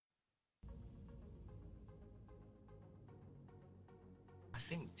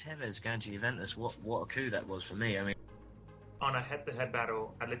think Tevez going to Juventus, what a coup that was for me. I mean, on a head-to-head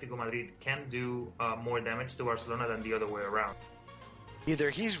battle, Atletico Madrid can do more damage to Barcelona than the other way around. Either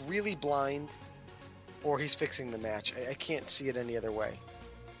he's really blind or he's fixing the match. I can't see it any other way.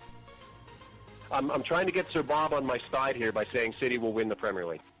 I'm trying to get Sir Bob on my side here by saying City will win the Premier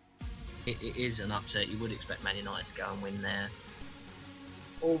League. it is an upset. You would expect Man United to go and win there.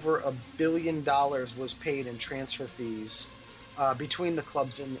 Over $1 billion was paid in transfer fees between the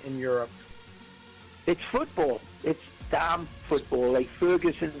clubs in Europe. It's football. It's damn football. Like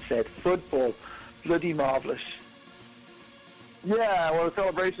Ferguson said, football. Bloody marvellous. Yeah, well, the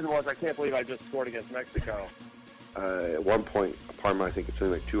celebration was, I can't believe I just scored against Mexico. At one point, Parma, I think it's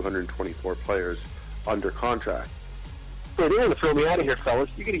only like 224 players under contract. Hey, they're going to throw me out of here, fellas.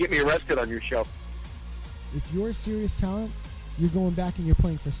 You're going to get me arrested on your show. If you're a serious talent, you're going back and you're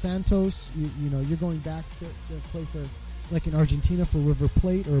playing for Santos. You know, you're going back to play for, like in Argentina, for River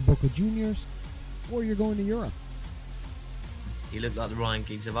Plate or Boca Juniors, or you're going to Europe. He looked like the Ryan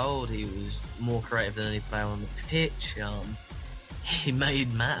Giggs of old. He was more creative than any player on the pitch. He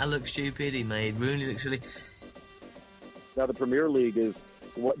made Mata look stupid. He made Rooney look silly. Now, the Premier League is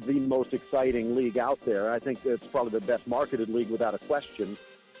the most exciting league out there. I think it's probably the best marketed league without a question.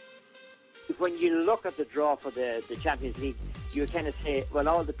 When you look at the draw for the Champions League, you kind of say, well,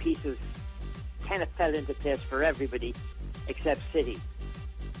 all the pieces kind of fell into place for everybody except City.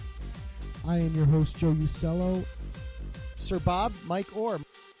 I am your host, Joe Usello. Sir Bob, Mike Orr.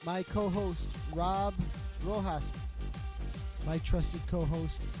 My co-host, Rob Rojas. My trusted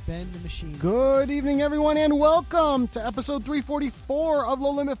co-host, Ben the Machine. Good evening, everyone, and welcome to episode 344 of Low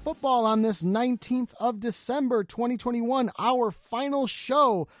Limit Football on this 19th of December, 2021, our final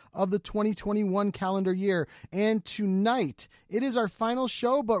show of the 2021 calendar year. And tonight, it is our final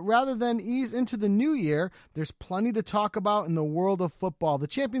show, but rather than ease into the new year, there's plenty to talk about in the world of football. The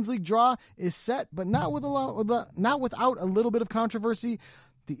Champions League draw is set, but not without a little bit of controversy.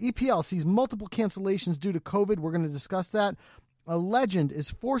 The EPL sees multiple cancellations due to COVID. We're going to discuss that. A legend is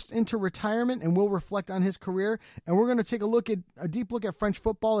forced into retirement and will reflect on his career. And we're going to take a deep look at French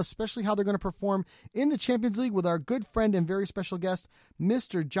football, especially how they're going to perform in the Champions League with our good friend and very special guest,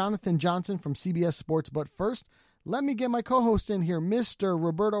 Mr. Jonathan Johnson from CBS Sports. But first, let me get my co-host in here, Mr.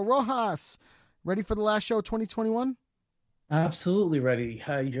 Roberto Rojas. Ready for the last show of 2021? Absolutely ready.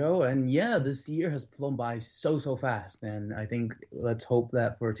 Hi, Joe. And yeah, this year has flown by so fast. And I think let's hope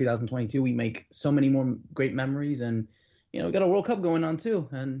that for 2022, we make so many more great memories. And, you know, we got a World Cup going on, too.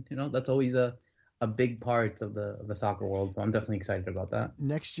 And, you know, that's always a big part of the soccer world. So I'm definitely excited about that.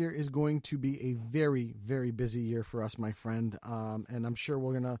 Next year is going to be a very, very busy year for us, my friend. And I'm sure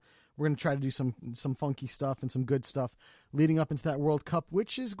we're gonna try to do some funky stuff and some good stuff leading up into that World Cup,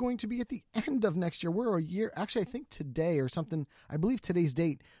 which is going to be at the end of next year. We're a year, actually, I think today or something, I believe today's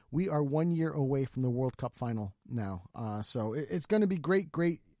date, we are 1 year away from the World Cup final now. So it's going to be a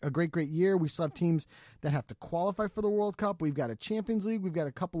great year. We still have teams that have to qualify for the World Cup. We've got a Champions League. We've got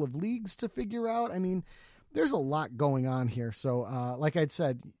a couple of leagues to figure out. I mean, there's a lot going on here. So like I'd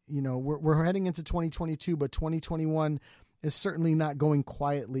said, you know, we're heading into 2022, but 2021 is certainly not going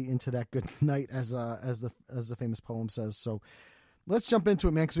quietly into that good night, as the famous poem says. So let's jump into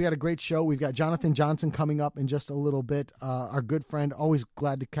it, man, because we had a great show. We've got Jonathan Johnson coming up in just a little bit. Our good friend, always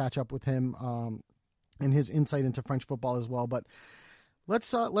glad to catch up with him and his insight into French football as well. But let's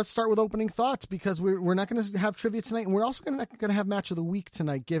start with opening thoughts, because we're not going to have trivia tonight, and we're also going to have match of the week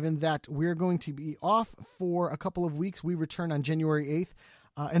tonight, given that we're going to be off for a couple of weeks. We return on January 8th.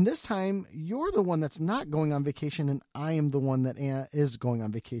 And this time, you're the one that's not going on vacation, and I am the one that is going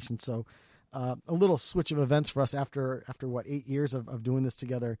on vacation. So a little switch of events for us after 8 years of doing this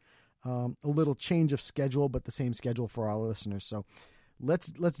together. A little change of schedule, but the same schedule for our listeners. So let's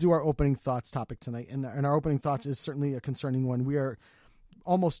do our opening thoughts topic tonight. And our opening thoughts is certainly a concerning one. We are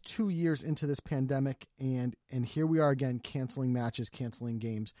almost 2 years into this pandemic, and here we are again, canceling matches, canceling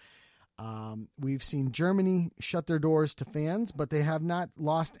games. We've seen Germany shut their doors to fans, but they have not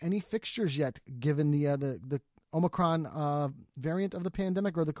lost any fixtures yet, given the Omicron variant of the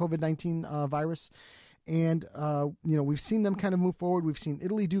pandemic, or the COVID-19 virus. And, you know, we've seen them kind of move forward. We've seen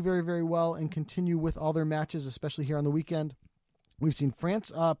Italy do very, very well and continue with all their matches, especially here on the weekend. We've seen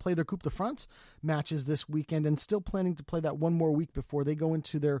France play their Coupe de France matches this weekend, and still planning to play that one more week before they go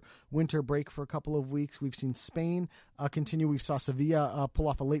into their winter break for a couple of weeks. We've seen Spain continue. We saw Sevilla pull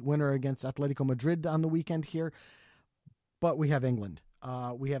off a late winner against Atletico Madrid on the weekend here. But we have England.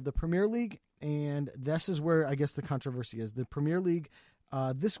 We have the Premier League, and this is where I guess the controversy is. The Premier League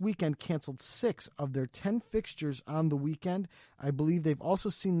this weekend canceled 6 of their 10 fixtures on the weekend. I believe they've also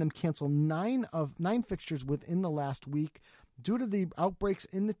seen them cancel 9 fixtures within the last week. due to the outbreaks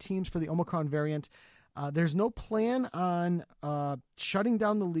in the teams for the Omicron variant, there's no plan on shutting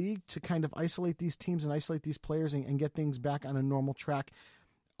down the league to kind of isolate these teams and isolate these players and get things back on a normal track.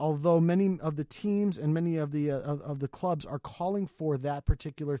 Although many of the teams and many of the clubs are calling for that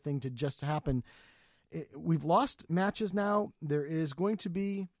particular thing to just happen. We've lost matches now. There is going to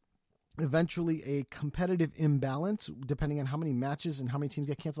be eventually a competitive imbalance depending on how many matches and how many teams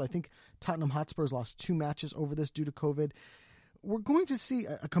get canceled. I think Tottenham Hotspurs lost 2 matches over this due to COVID. We're going to see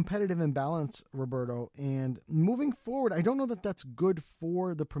a competitive imbalance, Roberto, and moving forward, I don't know that that's good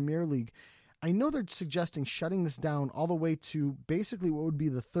for the Premier League. I know they're suggesting shutting this down all the way to basically what would be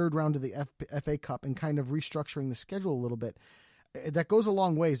the third round of the FA Cup and kind of restructuring the schedule a little bit. That goes a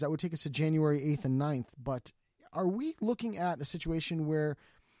long ways. That would take us to January 8th and 9th. But are we looking at a situation where,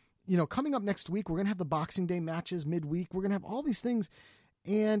 coming up next week, we're going to have the Boxing Day matches midweek. We're going to have all these things.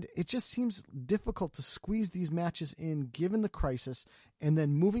 And it just seems difficult to squeeze these matches in given the crisis. And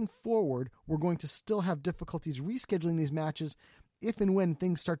then moving forward, we're going to still have difficulties rescheduling these matches if and when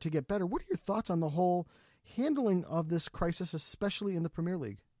things start to get better. What are your thoughts on the whole handling of this crisis, especially in the Premier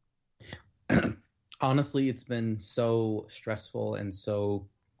League? Honestly, it's been so stressful and so,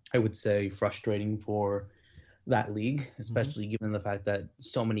 I would say, frustrating for that league, especially given the fact that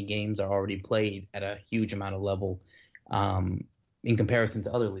so many games are already played at a huge amount of level in comparison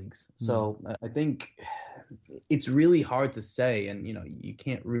to other leagues. So I think it's really hard to say, and you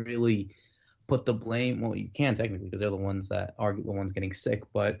can't really put the blame. Well, you can technically because they're the ones that are the ones getting sick,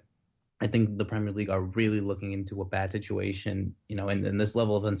 but I think the Premier League are really looking into a bad situation, and this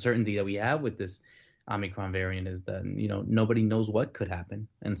level of uncertainty that we have with this Omicron variant is that, nobody knows what could happen.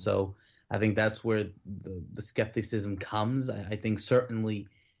 And so I think that's where the skepticism comes. I think certainly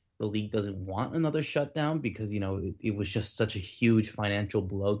the league doesn't want another shutdown because, it was just such a huge financial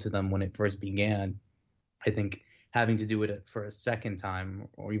blow to them when it first began. I think having to do it for a second time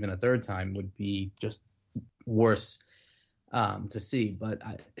or even a third time would be just worse to see. But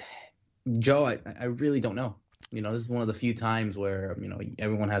Joe, I really don't know. This is one of the few times where,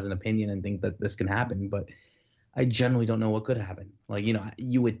 everyone has an opinion and think that this can happen, but I generally don't know what could happen.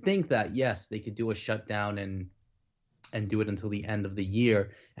 You would think that, yes, they could do a shutdown and do it until the end of the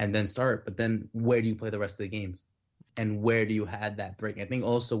year and then start. But then where do you play the rest of the games? And where do you have that break? I think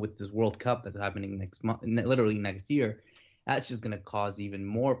also with this World Cup that's happening next month, literally next year, that's just going to cause even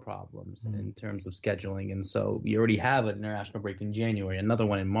more problems in terms of scheduling. And so you already have an international break in January, another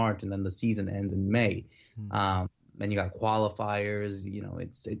one in March, and then the season ends in May. Then you got qualifiers.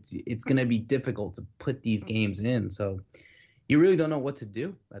 It's going to be difficult to put these games in. So you really don't know what to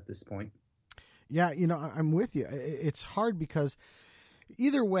do at this point. Yeah, I'm with you. It's hard because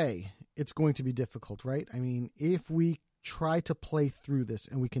either way, it's going to be difficult, right? I mean, if we try to play through this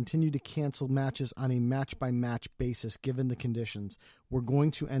and we continue to cancel matches on a match-by-match basis, given the conditions, we're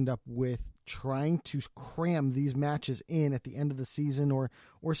going to end up with trying to cram these matches in at the end of the season or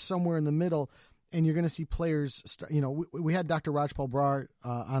somewhere in the middle. And you're going to see players, we had Dr. Rajpal Brar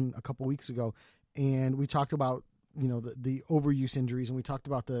on a couple weeks ago, and we talked about, the overuse injuries, and we talked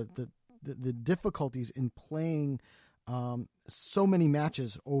about the difficulties in playing so many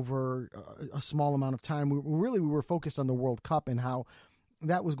matches over a small amount of time. We were focused on the World Cup and how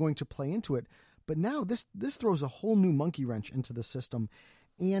that was going to play into it. But now this throws a whole new monkey wrench into the system.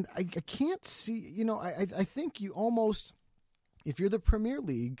 And I can't see, I think you almost, if you're the Premier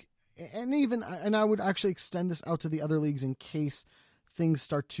League, and I would actually extend this out to the other leagues in case things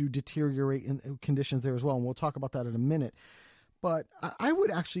start to deteriorate in conditions there as well. And we'll talk about that in a minute. But I would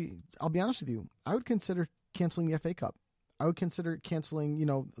actually, I'll be honest with you, I would consider canceling the FA Cup. I would consider canceling,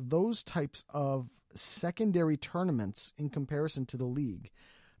 those types of secondary tournaments in comparison to the league,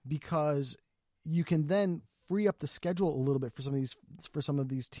 because you can then free up the schedule a little bit for some of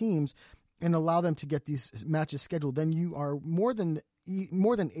these teams and allow them to get these matches scheduled. Then you are more than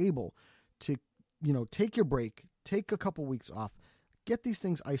able to, take your break, take a couple weeks off, get these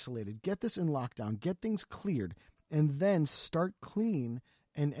things isolated, get this in lockdown, get things cleared, and then start clean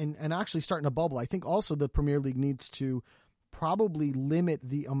and actually start in a bubble. I think also the Premier League needs to probably limit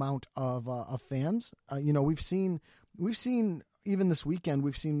the amount of fans. We've seen even this weekend,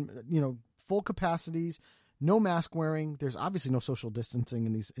 we've seen, full capacities, no mask wearing. There's obviously no social distancing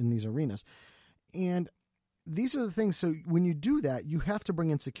in these arenas. And these are the things. So when you do that, you have to bring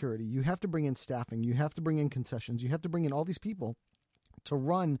in security, you have to bring in staffing, you have to bring in concessions, you have to bring in all these people to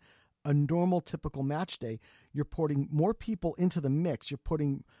run a normal, typical match day. You're putting more people into the mix. You're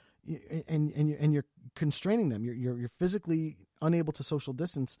putting, and you're constraining them. You're physically unable to social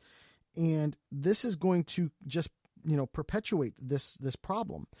distance, and this is going to just perpetuate this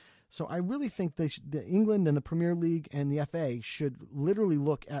problem. So I really think the England and the Premier League and the FA should literally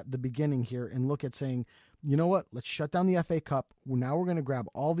look at the beginning here and look at saying, you know what, let's shut down the FA Cup. Now we're going to grab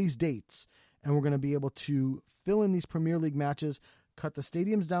all these dates and we're going to be able to fill in these Premier League matches, cut the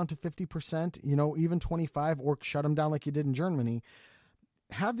stadiums down to 50%, even 25%, or shut them down like you did in Germany.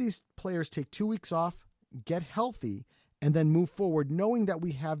 Have these players take 2 weeks off, get healthy, and then move forward, knowing that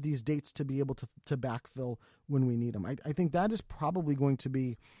we have these dates to be able to backfill when we need them. I think that is probably going to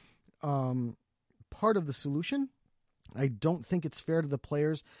be part of the solution. I don't think it's fair to the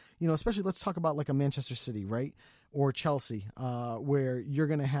players, especially let's talk about like a Manchester City, right? Or Chelsea, where you're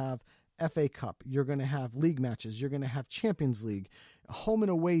going to have FA Cup, you're going to have league matches, you're going to have Champions League, home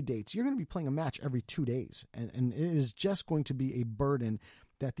and away dates. You're going to be playing a match every 2 days. And it is just going to be a burden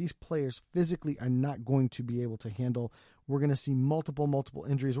that these players physically are not going to be able to handle. We're going to see multiple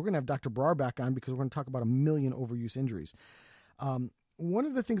injuries. We're going to have Dr. Brar back on because we're going to talk about 1 million overuse injuries. One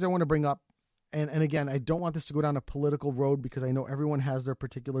of the things I want to bring up, and again, I don't want this to go down a political road because I know everyone has their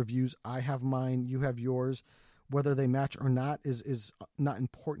particular views. I have mine, you have yours. Whether they match or not is not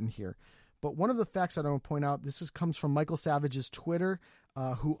important here. But one of the facts that I want to point out, comes from Michael Savage's Twitter,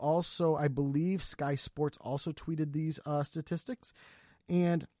 who also, I believe, Sky Sports also tweeted these statistics.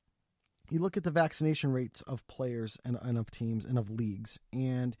 And you look at the vaccination rates of players and of teams and of leagues.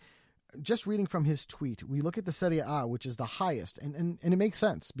 And just reading from his tweet, we look at the Serie A, which is the highest. And it makes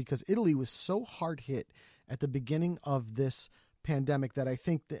sense because Italy was so hard hit at the beginning of this pandemic that I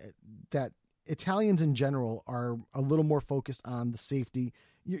think that Italians in general are a little more focused on the safety.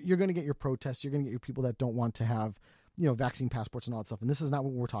 You're going to get your protests. You're going to get your people that don't want to have, vaccine passports and all that stuff. And this is not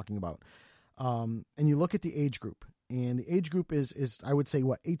what we're talking about. And you look at the age group, and the age group is I would say,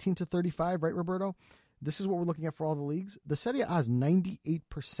 18 to 35, right, Roberto? This is what we're looking at for all the leagues. The Serie A is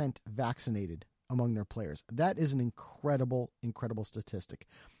 98% vaccinated among their players. That is an incredible statistic.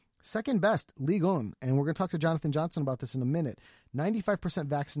 Second best, Ligue 1, and we're going to talk to Jonathan Johnson about this in a minute, 95%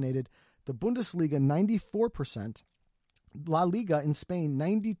 vaccinated. The Bundesliga, 94%. La Liga in Spain,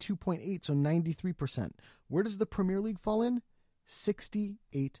 92.8%, so 93%. Where does the Premier League fall in? 68%.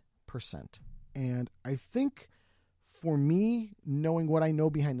 And I think for me, knowing what I know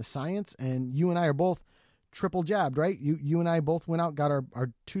behind the science, and you and I are both triple jabbed, right? You and I both went out, got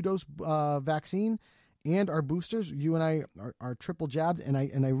our 2-dose vaccine and our boosters. You and I are triple jabbed, and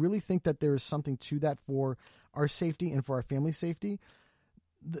I really think that there is something to that for our safety and for our family safety.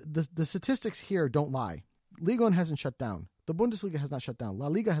 The statistics here don't lie. Ligue 1 hasn't shut down. The Bundesliga has not shut down. La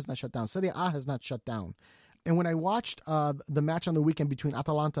Liga has not shut down. Serie A has not shut down. And when I watched the match on the weekend between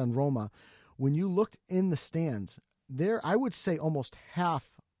Atalanta and Roma, when you looked in the stands, there I would say almost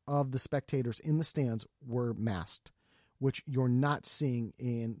half of the spectators in the stands were masked, which you're not seeing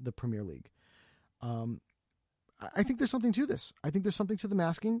in the Premier League. I think there's something to this. I think there's something to the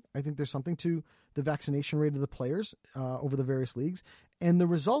masking. I think there's something to the vaccination rate of the players over the various leagues. And the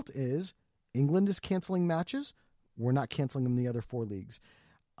result is England is canceling matches. We're not canceling them in the other 4 leagues.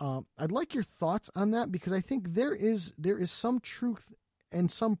 I'd like your thoughts on that because I think there is some truth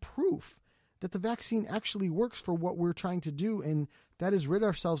and some proof that the vaccine actually works for what we're trying to do, and that is rid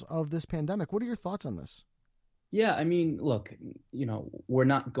ourselves of this pandemic. What are your thoughts on this? Yeah, I mean, look, we're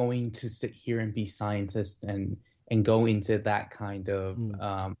not going to sit here and be scientists and go into that kind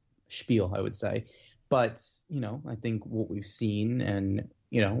of spiel, I would say. But, I think what we've seen, and,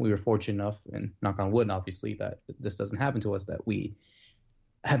 we were fortunate enough, and knock on wood, obviously, that this doesn't happen to us, that we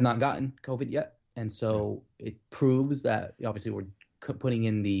have not gotten COVID yet. And so it proves that, obviously, we're putting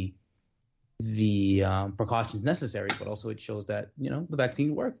in the precautions necessary, but also it shows that, the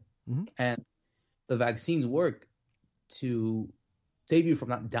vaccines work. Mm-hmm. And the vaccines work to save you from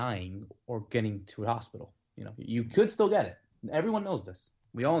not dying or getting to a hospital. You could still get it. Everyone knows this.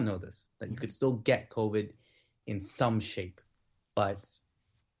 We all know this, that you could still get COVID in some shape, but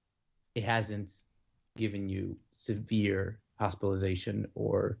it hasn't given you severe hospitalization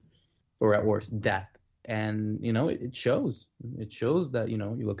or at worst death. And, it shows. It shows that, you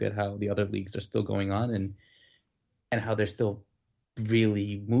look at how the other leagues are still going on and how they're still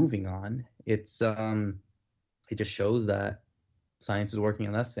really moving on. It just shows that science is working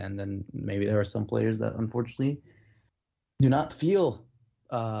on this end, and maybe there are some players that unfortunately do not feel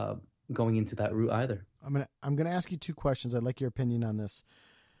going into that route either. I'm gonna ask you 2 questions. I'd like your opinion on this.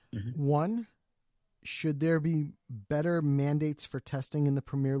 Mm-hmm. 1, should there be better mandates for testing in the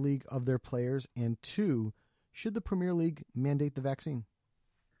Premier League of their players? And 2, should the Premier League mandate the vaccine?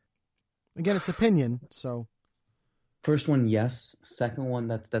 Again, it's opinion. So, first one, yes. Second one,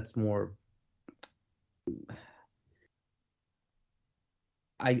 that's more.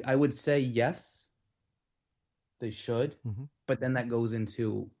 I would say yes, they should, mm-hmm. But then that goes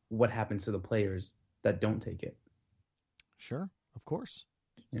into what happens to the players that don't take it. Sure, of course.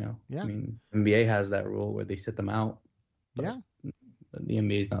 Yeah. I mean, NBA has that rule where they sit them out. Yeah. The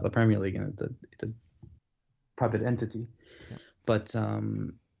NBA is not the Premier League, and it's a private entity. Yeah. But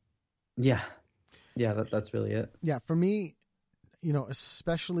that's really it. Yeah, for me,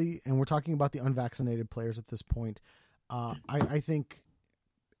 especially, and we're talking about the unvaccinated players at this point. I think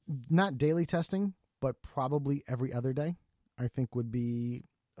not daily testing, but probably every other day, I think would be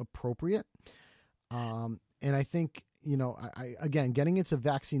appropriate. And I think, again, getting into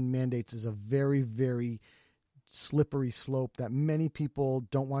vaccine mandates is a very, very slippery slope that many people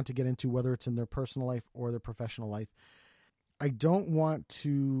don't want to get into, whether it's in their personal life or their professional life. I don't want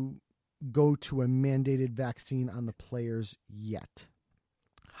to go to a mandated vaccine on the players yet.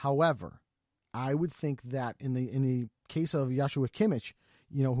 However, I would think that in the case of Joshua Kimmich,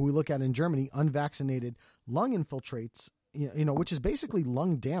 who we look at in Germany, unvaccinated lung infiltrates, which is basically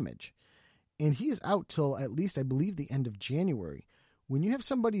lung damage. And he's out till at least, I believe, the end of January. When you have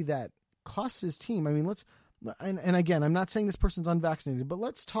somebody that costs his team, I mean, and again, I'm not saying this person's unvaccinated, but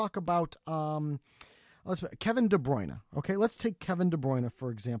let's talk about Kevin De Bruyne. Okay, let's take Kevin De Bruyne,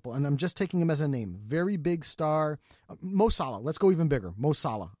 for example, and I'm just taking him as a name. Very big star. Mo Salah. Let's go even bigger. Mo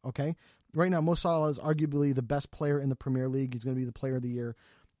Salah, okay? Right now, Mo Salah is arguably the best player in the Premier League. He's going to be the player of the year.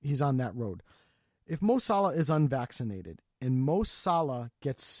 He's on that road. If Mo Salah is unvaccinated and Mo Salah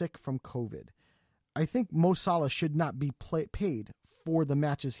gets sick from COVID, I think Mo Salah should not be paid for the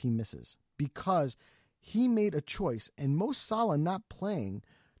matches he misses because he made a choice, and Mo Salah not playing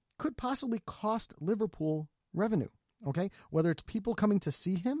could possibly cost Liverpool revenue, okay? Whether it's people coming to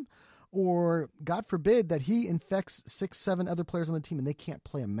see him or, God forbid, that he infects 6-7 other players on the team and they can't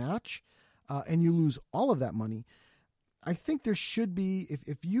play a match and you lose all of that money. I think there should be,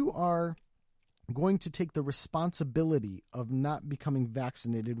 if you are going to take the responsibility of not becoming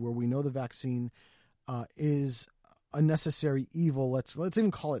vaccinated, where we know the vaccine is a necessary evil, let's even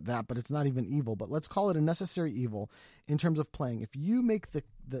call it that, but it's not even evil, but let's call it a necessary evil in terms of playing. If you make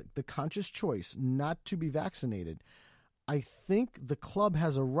the conscious choice not to be vaccinated, I think the club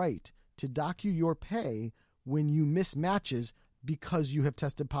has a right to dock you your pay when you miss matches because you have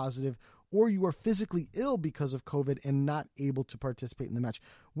tested positive or you are physically ill because of COVID and not able to participate in the match.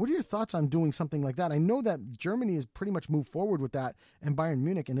 What are your thoughts on doing something like that? I know that Germany has pretty much moved forward with that, and Bayern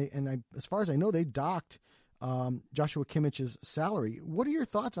Munich, as far as I know, they docked Joshua Kimmich's salary. What are your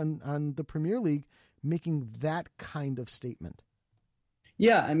thoughts on the Premier League making that kind of statement?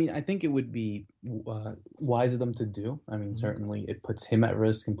 Yeah, I mean, I think it would be wise of them to do. I mean, certainly it puts him at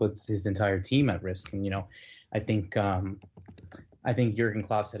risk and puts his entire team at risk. And, I think Jurgen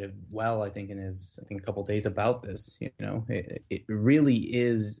Klopp said it well, I think a couple of days about this. It really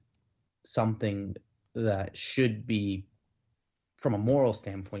is something that should be, from a moral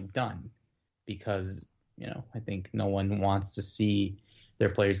standpoint, done because, I think no one wants to see their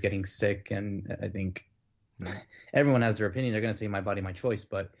players getting sick. And I think everyone has their opinion. They're going to say my body, my choice.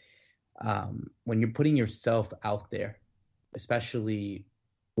 But when you're putting yourself out there, especially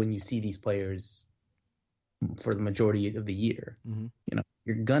when you see these players for the majority of the year,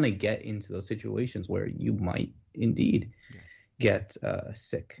 you're going to get into those situations where you might indeed get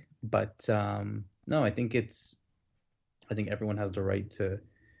sick. But no, I think everyone has the right to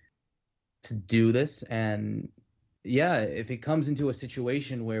do this. And yeah, if it comes into a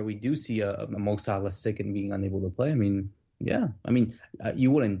situation where we do see a Mo Salah sick and being unable to play,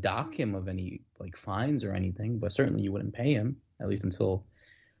 you wouldn't dock him of any fines or anything, but certainly you wouldn't pay him, at least until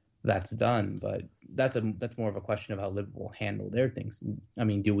that's done. But that's more of a question of how Liverpool handle their things. I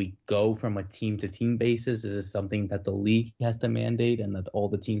mean, do we go from a team to team basis? Is this something that the league has to mandate and that all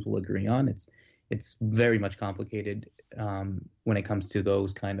the teams will agree on? It's very much complicated when it comes to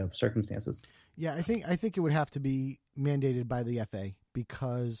those kind of circumstances. Yeah, I think it would have to be mandated by the FA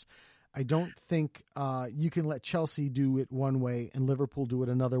because I don't think you can let Chelsea do it one way and Liverpool do it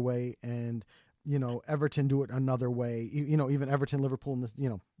another way, and Everton do it another way. Even Everton, Liverpool, in this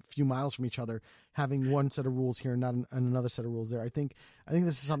few miles from each other, having one set of rules here and not another set of rules there. I think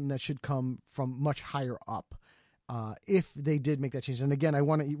this is something that should come from much higher up. If they did make that change. And again, I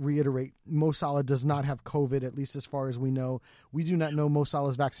want to reiterate, Mo Salah does not have COVID, at least as far as we know. We do not know Mo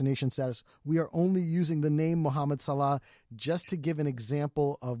Salah's vaccination status. We are only using the name Mohamed Salah just to give an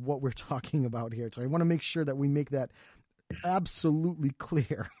example of what we're talking about here. So I want to make sure that we make that absolutely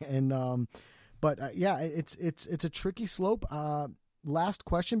clear. And it's a tricky slope. Last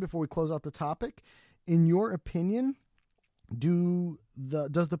question before we close out the topic. In your opinion,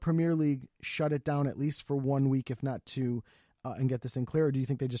 does the Premier League shut it down at least for 1 week, if not two, and get this thing clear, or do you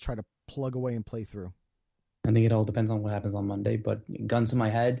think they just try to plug away and play through? I think it all depends on what happens on Monday, but gun to my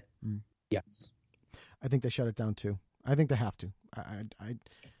head, yes. I think they shut it down too. I think they have to.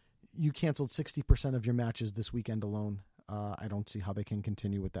 You canceled 60% of your matches this weekend alone. I don't see how they can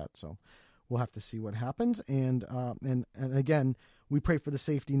continue with that. So we'll have to see what happens. And again, we pray for the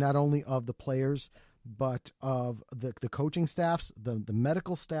safety not only of the players, but of the coaching staffs, the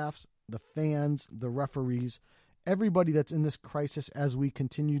medical staffs, the fans, the referees, everybody that's in this crisis as we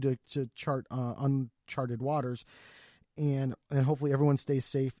continue to chart uncharted waters. And hopefully everyone stays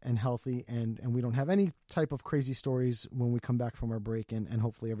safe and healthy, and we don't have any type of crazy stories when we come back from our break, and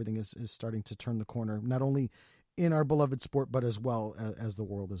hopefully everything is starting to turn the corner, not only in our beloved sport, but as well as the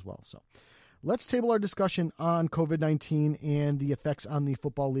world as well. So let's table our discussion on COVID-19 and the effects on the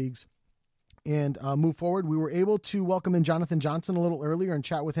football leagues and move forward. We were able to welcome in Jonathan Johnson a little earlier and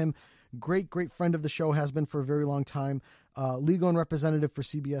chat with him. Great friend of the show, has been for a very long time. Legal and representative for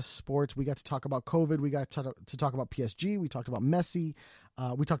CBS Sports. We got to talk about COVID. We got to talk about PSG. We talked about Messi.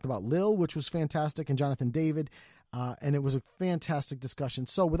 We talked about Lille, which was fantastic, and Jonathan David. And it was a fantastic discussion.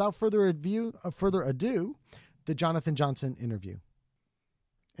 So without further ado, the Jonathan Johnson interview.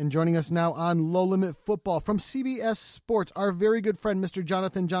 And joining us now on Low Limit Football from CBS Sports, our very good friend, Mr.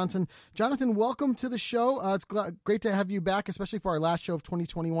 Jonathan Johnson. Jonathan, welcome to the show. It's great to have you back, especially for our last show of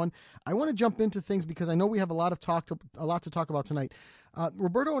 2021. I want to jump into things because I know we have a lot to talk about tonight.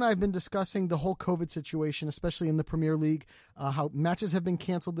 Roberto and I have been discussing the whole COVID situation, especially in the Premier League, how matches have been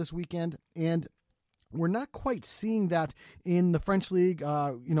canceled this weekend, and we're not quite seeing that in the French league.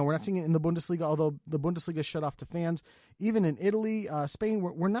 We're not seeing it in the Bundesliga, although the Bundesliga is shut off to fans. Even in Italy, Spain,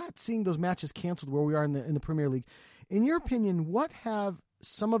 we're not seeing those matches canceled where we are in the Premier League. In your opinion, what have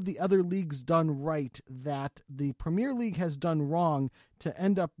some of the other leagues done right that the Premier League has done wrong to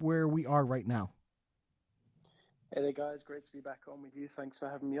end up where we are right now? Hey there, guys. Great to be back on with you. Thanks for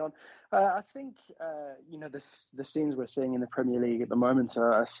having me on. I think, the scenes we're seeing in the Premier League at the moment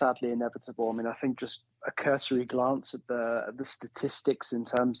are sadly inevitable. I mean, I think just a cursory glance at the statistics in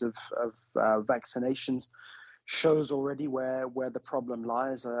terms of vaccinations shows already where the problem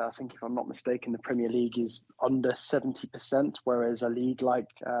lies. I think, if I'm not mistaken, the Premier League is under 70%, whereas a league like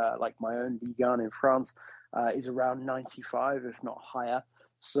my own Ligue 1 in France is around 95, if not higher.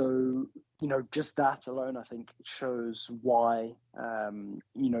 So, just that alone, I think, shows why,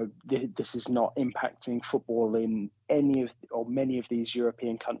 this is not impacting football in many of these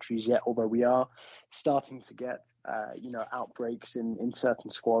European countries yet, although we are starting to get, outbreaks in certain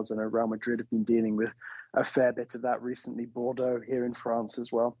squads. And Real Madrid have been dealing with a fair bit of that recently, Bordeaux here in France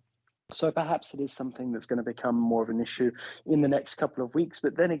as well. So perhaps it is something that's going to become more of an issue in the next couple of weeks.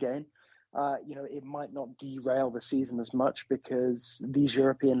 But then again, it might not derail the season as much because these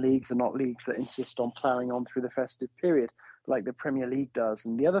European leagues are not leagues that insist on ploughing on through the festive period like the Premier League does.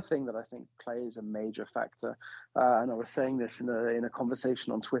 And the other thing that I think plays a major factor, and I was saying this in a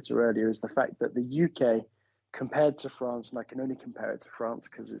conversation on Twitter earlier, is the fact that the UK, compared to France, and I can only compare it to France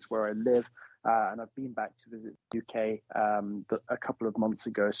because it's where I live, and I've been back to visit the UK a couple of months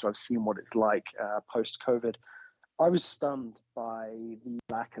ago, so I've seen what it's like post-COVID. I was stunned by the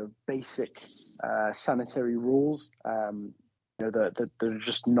lack of basic sanitary rules that are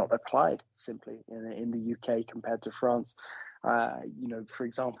just not applied simply in the UK compared to France. For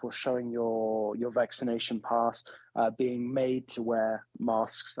example, showing your vaccination pass, being made to wear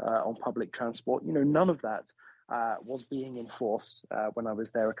masks on public transport. None of that was being enforced when I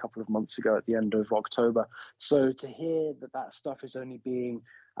was there a couple of months ago at the end of October. So to hear that stuff is only being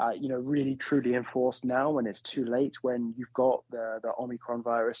really truly enforced now when it's too late, when you've got the Omicron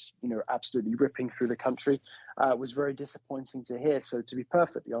virus, absolutely ripping through the country, was very disappointing to hear. So to be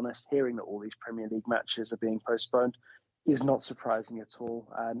perfectly honest, hearing that all these Premier League matches are being postponed is not surprising at all,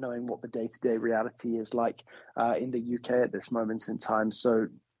 knowing what the day-to-day reality is like in the UK at this moment in time. So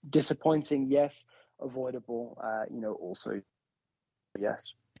disappointing, yes. Avoidable, also,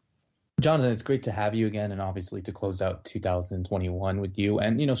 yes. Jonathan, it's great to have you again, and obviously to close out 2021 with you.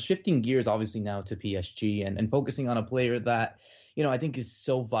 And, shifting gears obviously now to PSG and focusing on a player that, I think is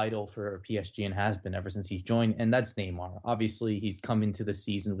so vital for PSG and has been ever since he's joined, and that's Neymar. Obviously, he's come into the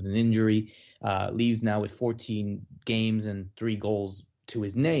season with an injury, leaves now with 14 games and 3 goals to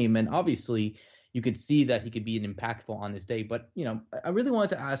his name. And obviously, you could see that he could be an impactful on this day. But, I really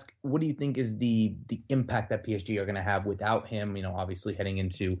wanted to ask, what do you think is the impact that PSG are going to have without him, obviously heading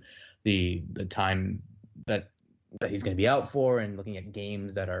into the time that he's going to be out for, and looking at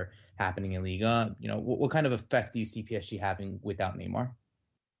games that are happening in Liga? What kind of effect do you see PSG having without Neymar?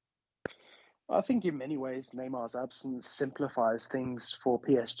 I think in many ways Neymar's absence simplifies things for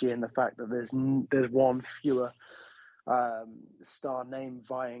PSG in the fact that there's one fewer star name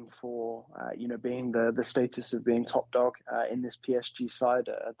vying for, being the status of being top dog in this PSG side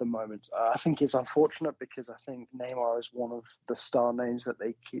at the moment. I think it's unfortunate because I think Neymar is one of the star names that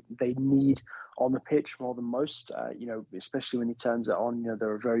they need on the pitch more than most. Especially when he turns it on.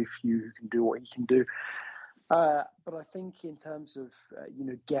 There are very few who can do what he can do. But I think in terms of,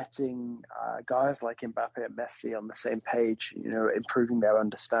 getting guys like Mbappe and Messi on the same page, improving their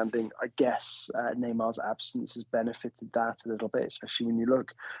understanding, I guess Neymar's absence has benefited that a little bit, especially when you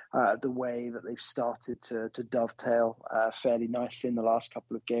look at the way that they've started to dovetail fairly nicely in the last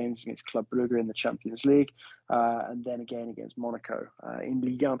couple of games against Club Brugge in the Champions League, and then again against Monaco in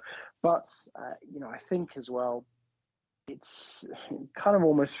Ligue 1. But, I think as well, it kind of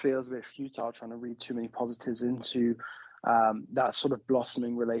almost feels a bit futile trying to read too many positives into that sort of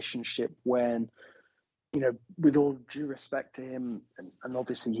blossoming relationship when, with all due respect to him, and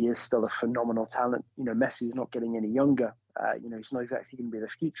obviously he is still a phenomenal talent, Messi is not getting any younger. He's not exactly going to be the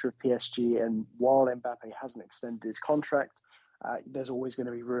future of PSG. And while Mbappe hasn't extended his contract, there's always going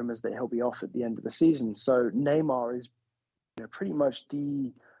to be rumours that he'll be off at the end of the season. So Neymar is pretty much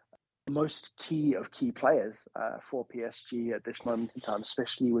the most key of key players for PSG at this moment in time,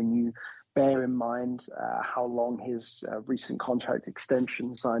 especially when you bear in mind how long his recent contract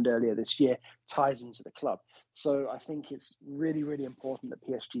extension signed earlier this year ties into the club. So I think it's really, really important that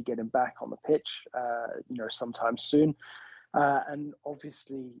PSG get him back on the pitch, sometime soon. And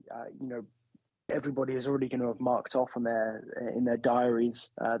obviously, everybody is already going to have marked off in their diaries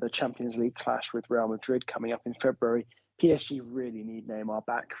the Champions League clash with Real Madrid coming up in February. PSG really need Neymar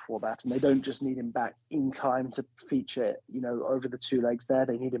back for that, and they don't just need him back in time to feature, over the two legs there.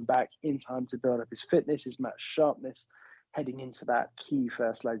 They need him back in time to build up his fitness, his match sharpness, heading into that key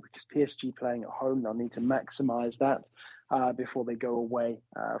first leg, because PSG playing at home, they'll need to maximise that before they go away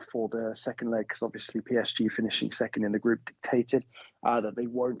for the second leg, because obviously PSG finishing second in the group dictated that they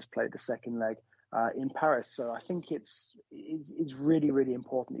won't play the second leg in Paris. So I think it's really, really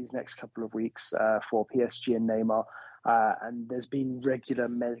important these next couple of weeks for PSG and Neymar. And there's been regular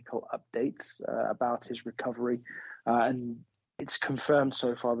medical updates about his recovery. And it's confirmed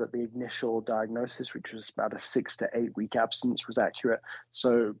so far that the initial diagnosis, which was about a 6 to 8 week absence, was accurate.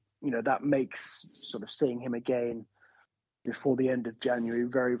 So, that makes sort of seeing him again before the end of January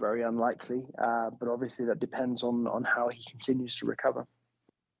very, very unlikely. But obviously that depends on how he continues to recover.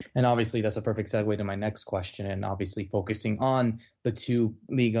 And obviously, that's a perfect segue to my next question. And obviously, focusing on the two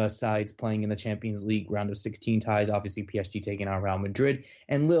Liga sides playing in the Champions League round of 16 ties. Obviously, PSG taking on Real Madrid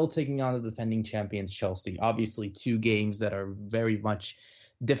and Lille taking on the defending champions Chelsea. Obviously, two games that are very much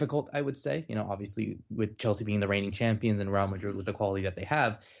difficult, I would say. Obviously, with Chelsea being the reigning champions and Real Madrid with the quality that they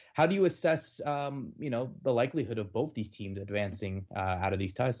have. How do you assess, the likelihood of both these teams advancing out of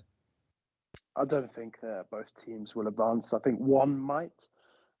these ties? I don't think that both teams will advance. I think one might.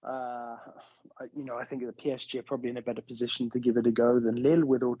 I think the PSG are probably in a better position to give it a go than Lille,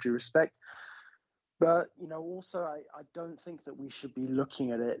 with all due respect. But, also I don't think that we should be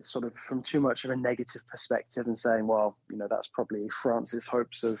looking at it sort of from too much of a negative perspective and saying, well, that's probably France's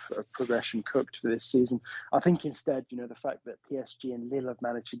hopes of progression cooked for this season. I think instead, the fact that PSG and Lille have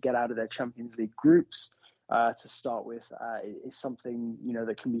managed to get out of their Champions League groups to start with is something,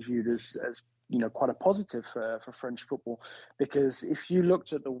 that can be viewed as quite a positive for French football, because if you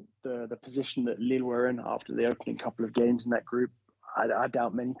looked at the position that Lille were in after the opening couple of games in that group, I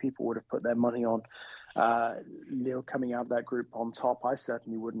doubt many people would have put their money on Lille coming out of that group on top. I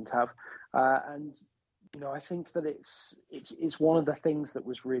certainly wouldn't have. And I think that it's one of the things that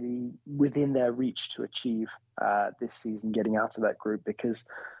was really within their reach to achieve this season, getting out of that group, because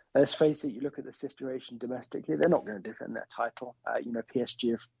let's face it, you look at the situation domestically, they're not going to defend their title.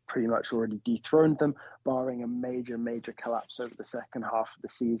 PSG have pretty much already dethroned them, barring a major, major collapse over the second half of the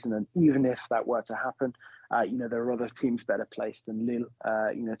season. And even if that were to happen, there are other teams better placed than Lille,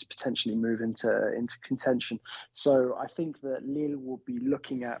 to potentially move into contention. So I think that Lille will be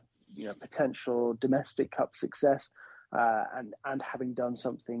looking at, potential domestic cup success, and having done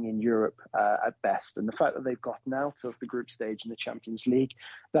something in Europe at best. And the fact that they've gotten out of the group stage in the Champions League,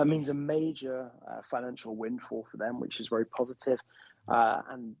 that means a major financial windfall for them, which is very positive.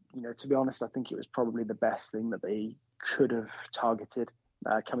 And, to be honest, I think it was probably the best thing that they could have targeted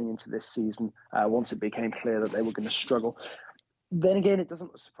coming into this season once it became clear that they were going to struggle. Then again, it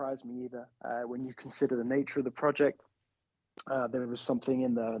doesn't surprise me either when you consider the nature of the project. There was something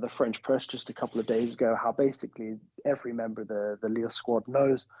in the French press just a couple of days ago how basically every member of the Lille squad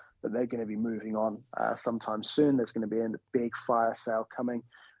knows that they're going to be moving on sometime soon. There's going to be a big fire sale coming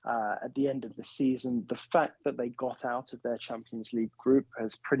at the end of the season. The fact that they got out of their Champions League group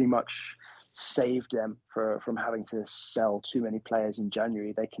has pretty much saved them from having to sell too many players in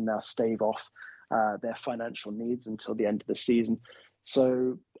January. They can now stave off their financial needs until the end of the season.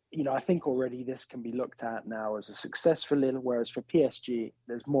 So, I think already this can be looked at now as a success for Lille, whereas for PSG,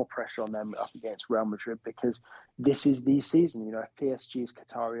 there's more pressure on them up against Real Madrid because this is the season. If PSG's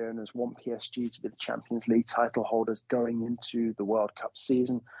Qatari owners want PSG to be the Champions League title holders going into the World Cup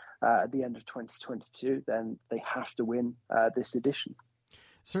season at the end of 2022, then they have to win this edition.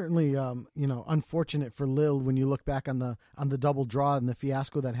 Certainly, unfortunate for Lille when you look back on the double draw and the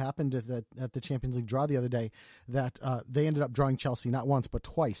fiasco that happened at the Champions League draw the other day, that they ended up drawing Chelsea not once but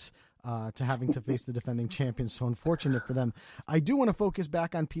twice, to having to face the defending champions. So unfortunate for them. I do want to focus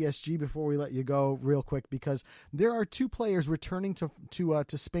back on PSG before we let you go real quick, because there are two players returning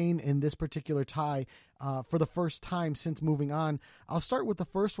to Spain in this particular tie for the first time since moving on. I'll start with the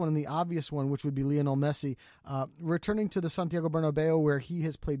first one and the obvious one, which would be Lionel Messi, returning to the Santiago Bernabeu, where he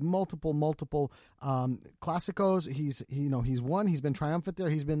has played multiple Clásicos. He's won. He's been triumphant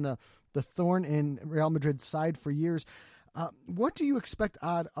there. He's been the thorn in Real Madrid's side for years. What do you expect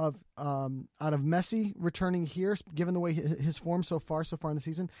out of Messi returning here, given the way his form so far in the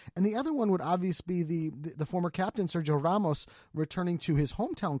season? And the other one would obviously be the former captain Sergio Ramos returning to his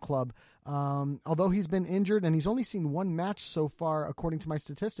hometown club. Although he's been injured and he's only seen one match so far, according to my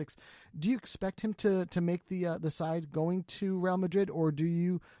statistics, do you expect him to make the side going to Real Madrid, or do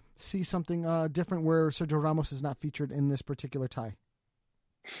you see something different where Sergio Ramos is not featured in this particular tie?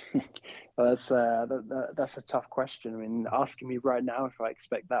 Well, that's a tough question. I mean, asking me right now if I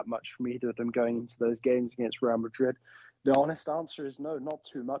expect that much from either of them going into those games against Real Madrid, the honest answer is no, not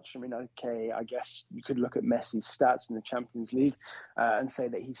too much. I mean, okay, I guess you could look at Messi's stats in the Champions League and say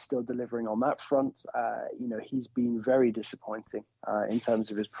that he's still delivering on that front. He's been very disappointing in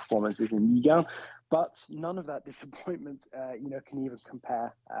terms of his performances in Ligue 1, but none of that disappointment, can even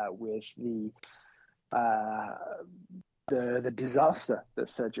compare with the disaster that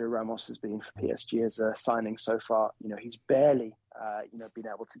Sergio Ramos has been for PSG as a signing so far. He's barely, been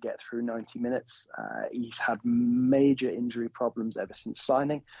able to get through 90 minutes. He's had major injury problems ever since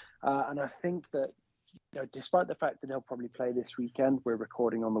signing. And I think that, despite the fact that he'll probably play this weekend, we're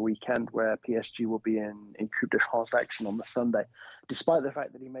recording on the weekend where PSG will be in Coupe de France action on the Sunday. Despite the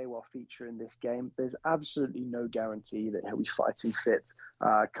fact that he may well feature in this game, there's absolutely no guarantee that he'll be fighting fit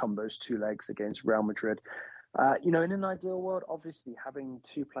come those two legs against Real Madrid. In an ideal world, obviously having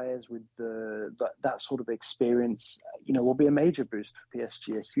two players with that sort of experience, will be a major boost for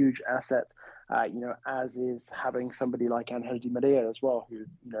PSG, a huge asset, as is having somebody like Angel Di Maria as well, who,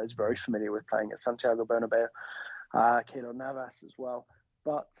 is very familiar with playing at Santiago Bernabeu, Keylor Navas as well.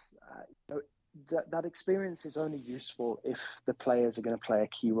 But, that experience is only useful if the players are going to play a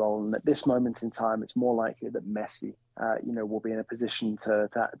key role. And at this moment in time, it's more likely that Messi, will be in a position to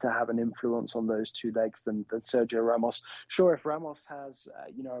have an influence on those two legs than Sergio Ramos. Sure, if Ramos has,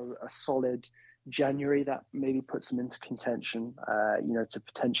 a solid January, that maybe puts him into contention, to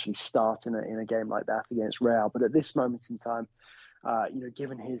potentially start in a game like that against Real. But at this moment in time,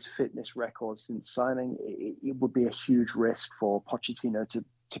 given his fitness record since signing, it would be a huge risk for Pochettino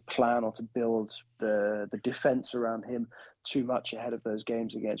to plan or to build the defense around him too much ahead of those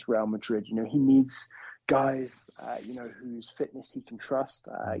games against Real Madrid. He needs guys, whose fitness he can trust,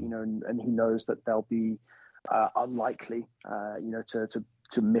 and he knows that they'll be unlikely,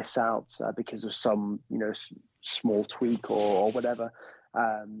 to miss out because of some, small tweak or whatever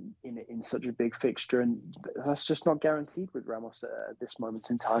in such a big fixture. And that's just not guaranteed with Ramos at this moment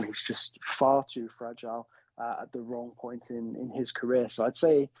in time. He's just far too fragile at the wrong point in his career. So I'd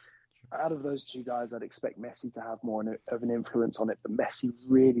say out of those two guys, I'd expect Messi to have more of an influence on it. But Messi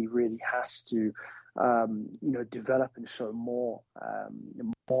really, really has to, develop and show more.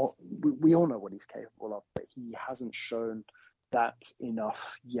 We all know what he's capable of, but he hasn't shown that enough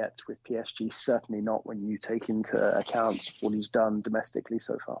yet with PSG. Certainly not when you take into account what he's done domestically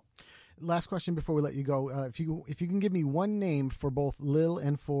so far. Last question before we let you go. If you can give me one name for both Lille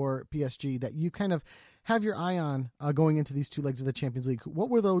and for PSG that you kind of have your eye on going into these two legs of the Champions League, what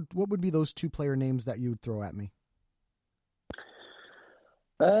would be those two player names that you would throw at me?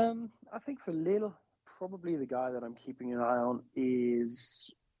 I think for Lille, probably the guy that I'm keeping an eye on is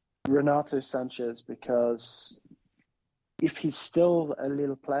Renato Sanchez, because if he's still a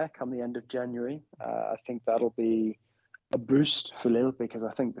Lille player come the end of January, I think that'll be a boost for Lille, because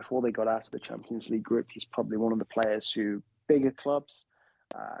I think before they got out of the Champions League group, he's probably one of the players who bigger clubs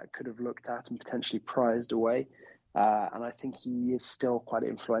could have looked at and potentially prized away. And I think he is still quite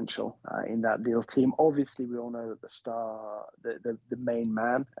influential in that Lille team. Obviously, we all know that the star, the main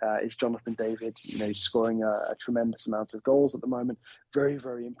man is Jonathan David. He's scoring a tremendous amount of goals at the moment. Very,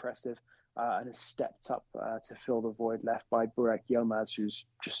 very impressive. and has stepped up to fill the void left by Burak Yilmaz, who's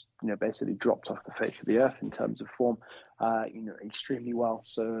just basically dropped off the face of the earth in terms of form, extremely well.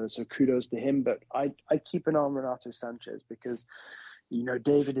 So kudos to him. But I keep an eye on Renato Sanchez because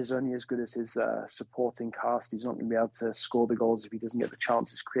David is only as good as his supporting cast. He's not going to be able to score the goals if he doesn't get the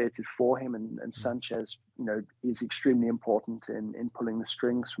chances created for him. And Sanchez, is extremely important in pulling the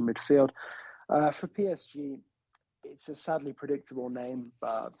strings from midfield. For PSG, it's a sadly predictable name,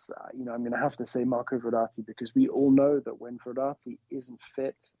 but I'm going to have to say Marco Verratti because we all know that when Verratti isn't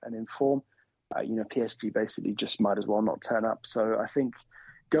fit and in form, PSG basically just might as well not turn up. So I think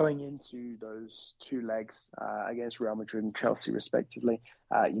going into those two legs against Real Madrid and Chelsea, respectively,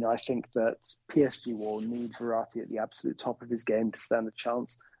 I think that PSG will need Verratti at the absolute top of his game to stand a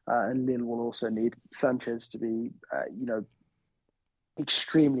chance, and Lille will also need Sanchez to be,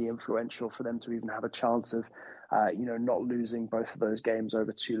 extremely influential for them to even have a chance of, not losing both of those games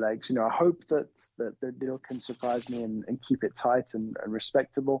over two legs. I hope that Lille can surprise me and keep it tight and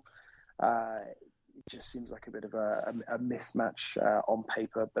respectable. It just seems like a bit of a mismatch on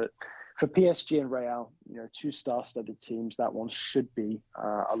paper. But for PSG and Real, two star-studded teams, that one should be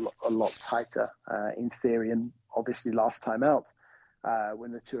a lot tighter in theory. And obviously last time out,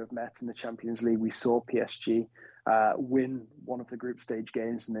 when the two have met in the Champions League, we saw PSG win one of the group stage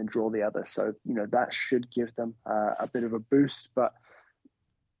games and then draw the other. So, that should give them a bit of a boost. But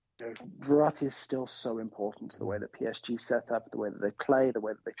Verratti is still so important to the way that PSG set up, the way that they play, the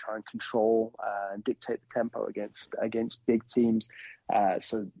way that they try and control and dictate the tempo against big teams.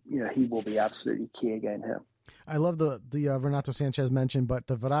 So, he will be absolutely key again here. I love the Renato Sanchez mention, but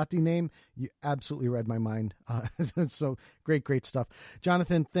the Verratti name, you absolutely read my mind. So great stuff.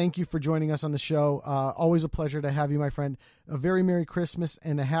 Jonathan, thank you for joining us on the show. Always a pleasure to have you, my friend. A very Merry Christmas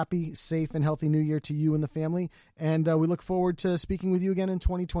and a happy, safe, and healthy New Year to you and the family. And we look forward to speaking with you again in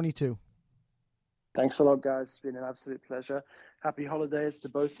 2022. Thanks a lot, guys. It's been an absolute pleasure. Happy holidays to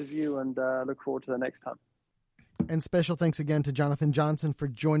both of you, and look forward to the next time. And special thanks again to Jonathan Johnson for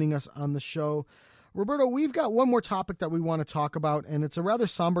joining us on the show. Roberto, we've got one more topic that we want to talk about, and it's a rather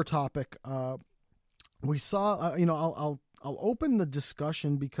somber topic. We saw, I'll open the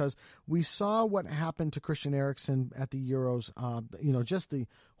discussion because we saw what happened to Christian Eriksen at the Euros, just the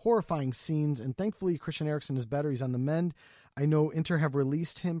horrifying scenes, and thankfully Christian Eriksen is better. He's on the mend. I know Inter have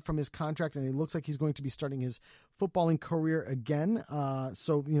released him from his contract, and it looks like he's going to be starting his footballing career again.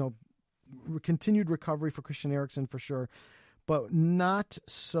 So, continued recovery for Christian Eriksen for sure. But not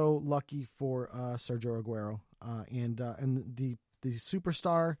so lucky for Sergio Aguero and the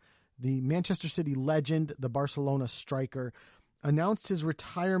superstar, the Manchester City legend, the Barcelona striker, announced his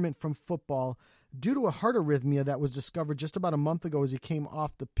retirement from football due to a heart arrhythmia that was discovered just about a month ago as he came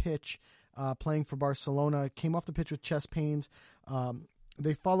off the pitch playing for Barcelona. Came off the pitch with chest pains.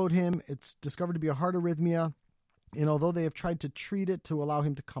 They followed him. It's discovered to be a heart arrhythmia, and although they have tried to treat it to allow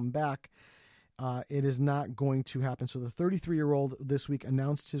him to come back, it is not going to happen. So the 33-year-old this week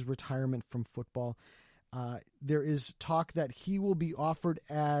announced his retirement from football. There is talk that he will be offered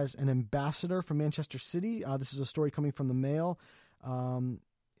as an ambassador for Manchester City. This is a story coming from the Mail. And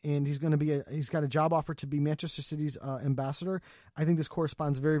he's got a job offer to be Manchester City's ambassador. I think this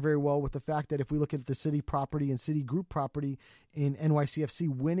corresponds very, very well with the fact that if we look at the City property and City Group property in NYCFC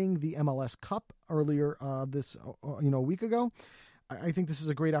winning the MLS Cup earlier a week ago, I think this is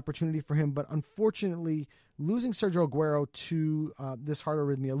a great opportunity for him, but unfortunately, losing Sergio Aguero to this heart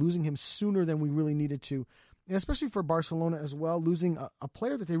arrhythmia, losing him sooner than we really needed to, and especially for Barcelona as well, losing a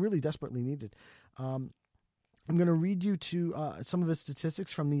player that they really desperately needed. I'm going to read you to some of his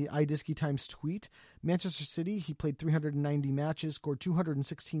statistics from the iDiski Times tweet. Manchester City, he played 390 matches, scored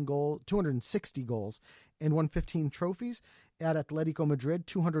 260 goals, and won 15 trophies. At Atletico Madrid,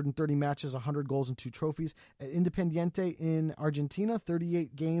 230 matches, 100 goals, and 2 trophies. At Independiente in Argentina,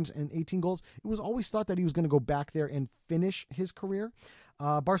 38 games and 18 goals. It was always thought that he was going to go back there and finish his career.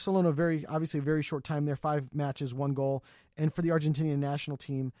 Barcelona, obviously a very short time there, 5 matches, 1 goal. And for the Argentinian national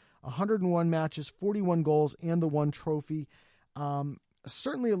team, 101 matches, 41 goals, and the 1 trophy.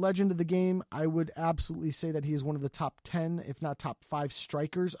 Certainly a legend of the game. I would absolutely say that he is one of the top 10, if not top 5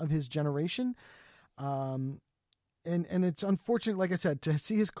 strikers of his generation. And it's unfortunate, like I said, to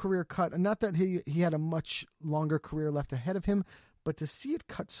see his career cut, and not that he had a much longer career left ahead of him, but to see it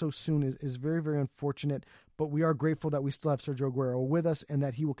cut so soon is very, very unfortunate. But we are grateful that we still have Sergio Aguero with us and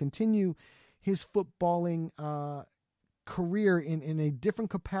that he will continue his footballing career in a different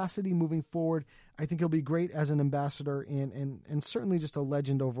capacity moving forward. I think he'll be great as an ambassador and certainly just a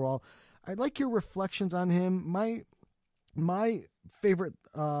legend overall. I'd like your reflections on him. My favorite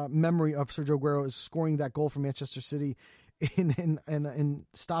memory of Sergio Aguero is scoring that goal for Manchester City in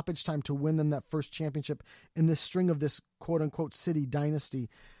stoppage time to win them that first championship in this string of this quote unquote City dynasty.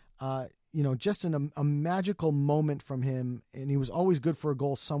 Just a magical moment from him, and he was always good for a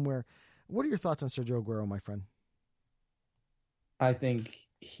goal somewhere. What are your thoughts on Sergio Aguero, my friend? I think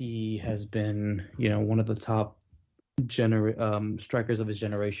he has been, one of the top strikers of his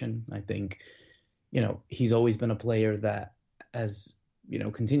generation. I think, he's always been a player that has,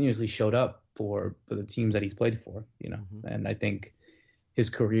 continuously showed up for the teams that he's played for, Mm-hmm. And I think his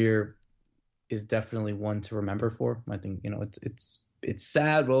career is definitely one to remember for. I think, it's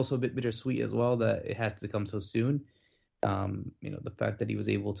sad, but also a bit bittersweet as well that it has to come so soon. The fact that he was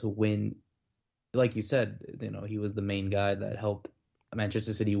able to win, like you said, he was the main guy that helped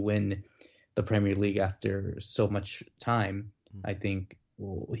Manchester City win the Premier League after so much time. I think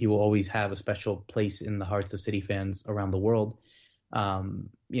he will always have a special place in the hearts of City fans around the world.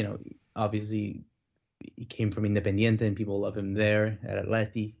 Obviously he came from Independiente and people love him there at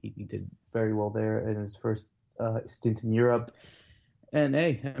Atleti. He did very well there in his first stint in Europe. And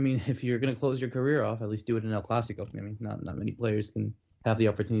hey, if you're going to close your career off, at least do it in El Clasico. Not many players can have the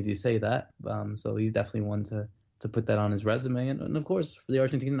opportunity to say that. So he's definitely one to put that on his resume. And of course, for the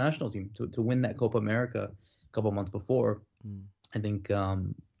Argentina national team to win that Copa America a couple months before. I think,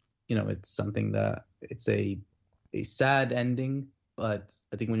 it's something that it's a sad ending. But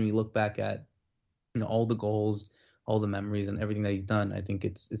I think when we look back at, all the goals, all the memories and everything that he's done, I think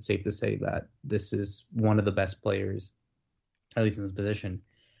it's safe to say that this is one of the best players, at least in this position,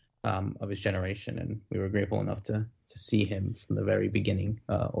 of his generation, and we were grateful enough to see him from the very beginning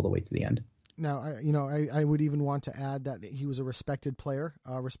all the way to the end. Now, I would even want to add that he was a respected player,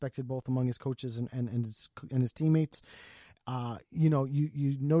 respected both among his coaches and his teammates.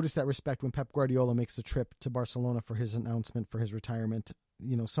 You notice that respect when Pep Guardiola makes the trip to Barcelona for his announcement for his retirement.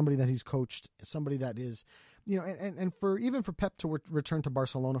 Somebody that he's coached, somebody that is, and for Pep to return to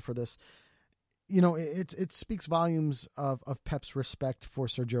Barcelona for this. It speaks volumes of Pep's respect for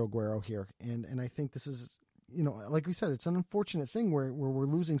Sergio Aguero here. And I think this is, like we said, it's an unfortunate thing where we're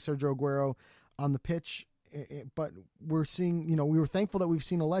losing Sergio Aguero on the pitch, but we're seeing, we were thankful that we've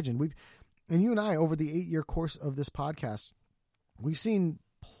seen a legend. And you and I, over the 8-year course of this podcast, we've seen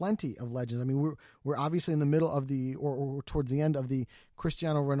plenty of legends. We're obviously in the middle of or towards the end of the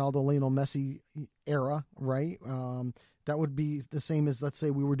Cristiano Ronaldo, Lionel Messi era, right? That would be the same as, let's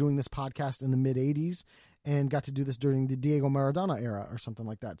say, we were doing this podcast in the mid-'80s and got to do this during the Diego Maradona era or something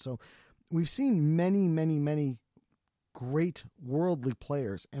like that. So we've seen many, many, many great worldly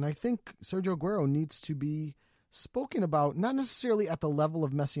players. And I think Sergio Aguero needs to be spoken about, not necessarily at the level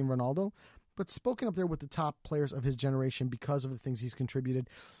of Messi and Ronaldo, but spoken up there with the top players of his generation because of the things he's contributed.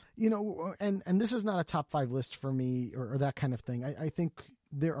 And this is not a top 5 list for me or that kind of thing. I think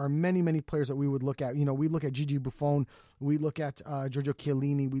there are many, many players that we would look at. We look at Gigi Buffon, we look at Giorgio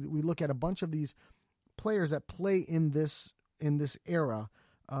Chiellini, we look at a bunch of these players that play in this era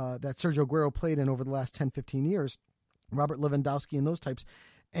that Sergio Aguero played in over the last 10, 15 years, Robert Lewandowski and those types.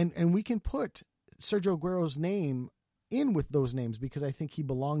 And we can put Sergio Aguero's name in with those names because I think he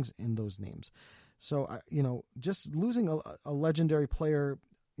belongs in those names. So, just losing a legendary player,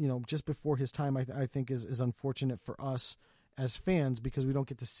 just before his time, I think is unfortunate for us as fans because we don't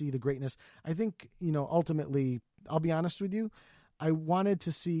get to see the greatness. I think, ultimately, I'll be honest with you, I wanted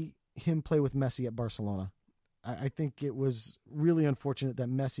to see him play with Messi at Barcelona. I think it was really unfortunate that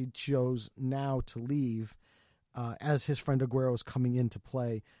Messi chose now to leave as his friend Aguero is coming into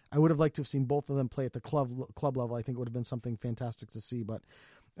play. I would have liked to have seen both of them play at the club level. I think it would have been something fantastic to see. But,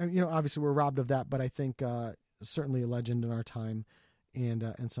 obviously we're robbed of that. But I think certainly a legend in our time and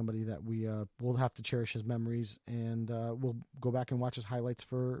somebody that we will have to cherish his memories. And we'll go back and watch his highlights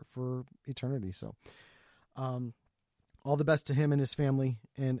for eternity. So all the best to him and his family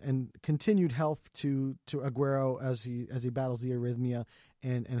and continued health to Aguero as he battles the arrhythmia.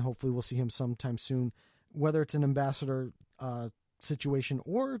 And hopefully we'll see him sometime soon. Whether it's an ambassador situation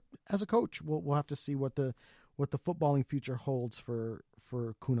or as a coach, we'll have to see what the footballing future holds for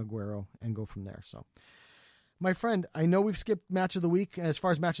Kun Aguero and go from there. So, my friend, I know we've skipped match of the week. As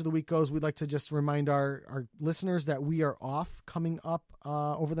far as match of the week goes, we'd like to just remind our listeners that we are off coming up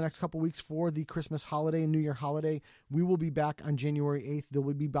over the next couple weeks for the Christmas holiday and New Year holiday. We will be back on January 8th. There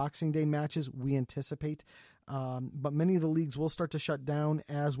will be Boxing Day matches, we anticipate. But many of the leagues will start to shut down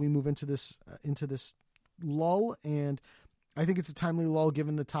as we move into this lull, and I think it's a timely lull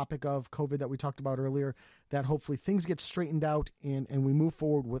given the topic of COVID that we talked about earlier, that hopefully things get straightened out and we move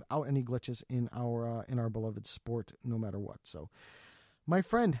forward without any glitches in our beloved sport, no matter what. So, my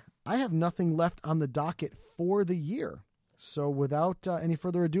friend, I have nothing left on the docket for the year. So without any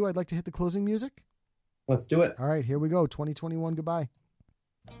further ado, I'd like to hit the closing music. Let's do it. All right, here we go. 2021, goodbye.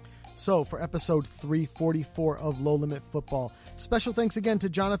 So, for episode 344 of Low Limit Football, special thanks again to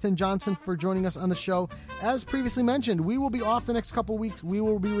Jonathan Johnson for joining us on the show. As previously mentioned, we will be off the next couple weeks. We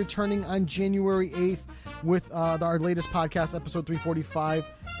will be returning on January 8th with our latest podcast, episode 345,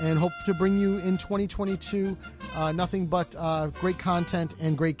 and hope to bring you in 2022 nothing but great content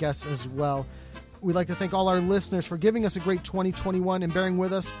and great guests as well. We'd like to thank all our listeners for giving us a great 2021 and bearing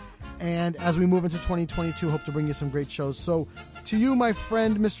with us. And as we move into 2022, hope to bring you some great shows. So to you, my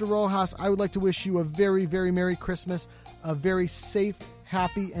friend, Mr. Rojas, I would like to wish you a very, very Merry Christmas, a very safe,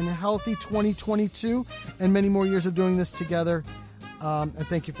 happy, and healthy 2022, and many more years of doing this together. And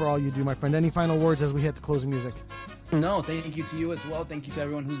thank you for all you do, my friend. Any final words as we hit the closing music? No, thank you to you as well. Thank you to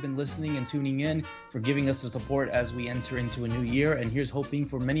everyone who's been listening and tuning in, for giving us the support as we enter into a new year. And here's hoping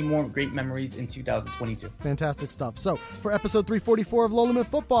for many more great memories in 2022. Fantastic stuff. So, for episode 344 of Low Limit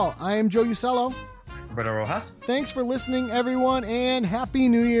Football, I am Joe Usello. Roberto Rojas. Thanks for listening, everyone, and Happy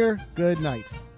New Year. Good night.